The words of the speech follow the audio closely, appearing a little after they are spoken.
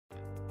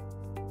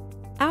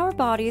Our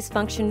bodies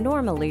function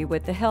normally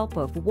with the help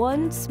of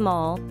one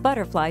small,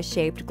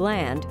 butterfly-shaped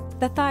gland,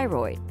 the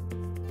thyroid.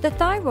 The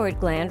thyroid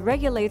gland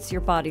regulates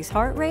your body's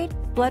heart rate,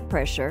 blood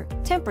pressure,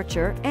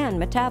 temperature, and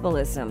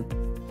metabolism.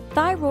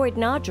 Thyroid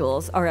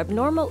nodules are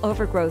abnormal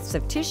overgrowths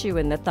of tissue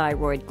in the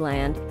thyroid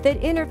gland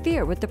that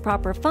interfere with the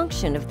proper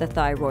function of the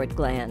thyroid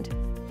gland.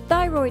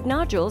 Thyroid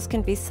nodules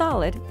can be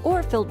solid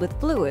or filled with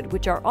fluid,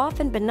 which are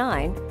often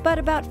benign, but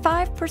about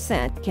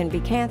 5% can be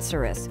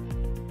cancerous.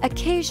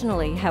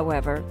 Occasionally,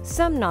 however,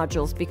 some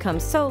nodules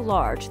become so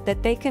large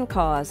that they can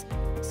cause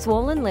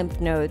swollen lymph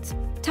nodes,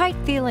 tight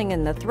feeling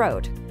in the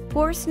throat,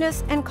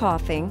 hoarseness and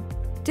coughing,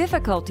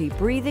 difficulty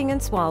breathing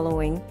and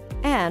swallowing,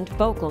 and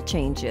vocal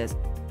changes.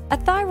 A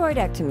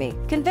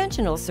thyroidectomy,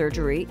 conventional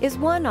surgery, is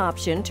one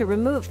option to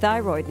remove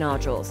thyroid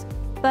nodules.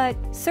 But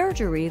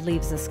surgery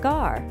leaves a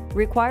scar,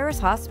 requires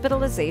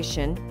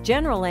hospitalization,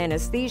 general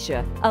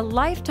anesthesia, a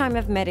lifetime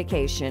of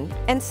medication,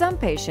 and some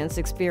patients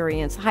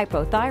experience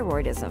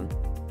hypothyroidism.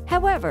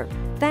 However,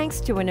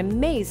 thanks to an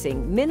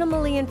amazing,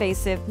 minimally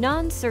invasive,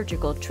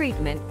 non-surgical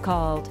treatment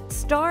called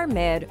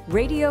StarMed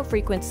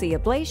Radiofrequency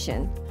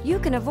Ablation, you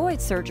can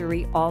avoid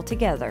surgery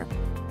altogether.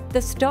 The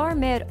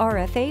StarMed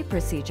RFA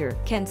procedure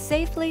can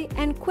safely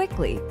and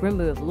quickly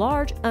remove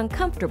large,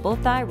 uncomfortable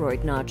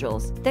thyroid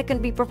nodules that can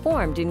be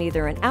performed in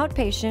either an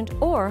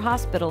outpatient or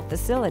hospital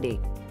facility.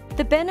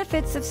 The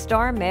benefits of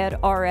StarMed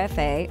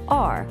RFA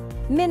are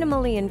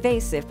minimally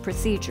invasive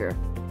procedure,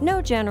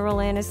 no general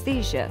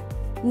anesthesia,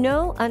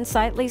 no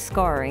unsightly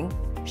scarring,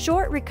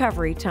 short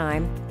recovery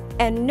time,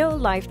 and no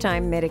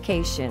lifetime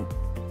medication.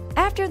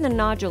 After the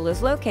nodule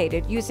is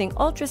located using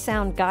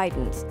ultrasound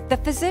guidance, the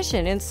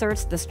physician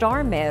inserts the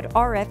StarMed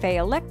RFA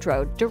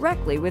electrode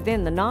directly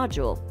within the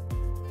nodule.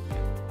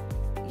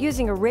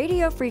 Using a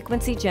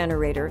radiofrequency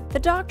generator, the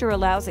doctor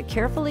allows a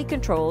carefully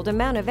controlled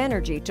amount of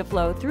energy to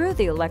flow through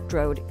the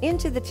electrode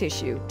into the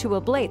tissue to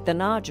ablate the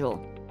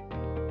nodule.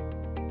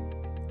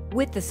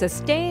 With the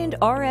sustained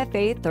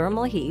RFA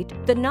thermal heat,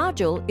 the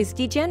nodule is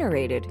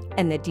degenerated,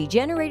 and the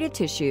degenerated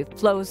tissue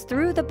flows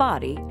through the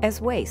body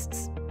as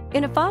wastes.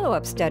 In a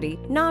follow-up study,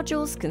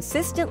 nodules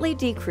consistently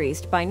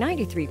decreased by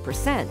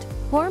 93%.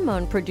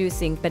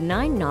 Hormone-producing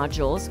benign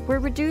nodules were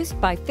reduced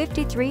by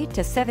 53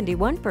 to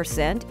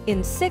 71%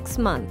 in 6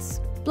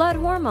 months. Blood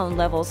hormone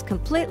levels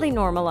completely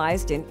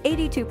normalized in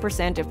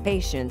 82% of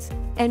patients,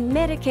 and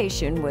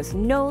medication was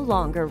no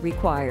longer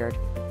required.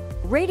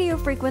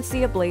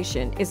 Radiofrequency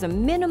ablation is a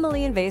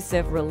minimally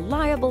invasive,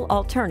 reliable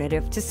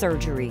alternative to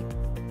surgery.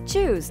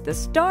 Choose the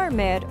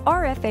StarMed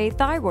RFA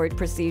thyroid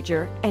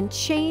procedure and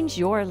change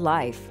your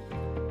life.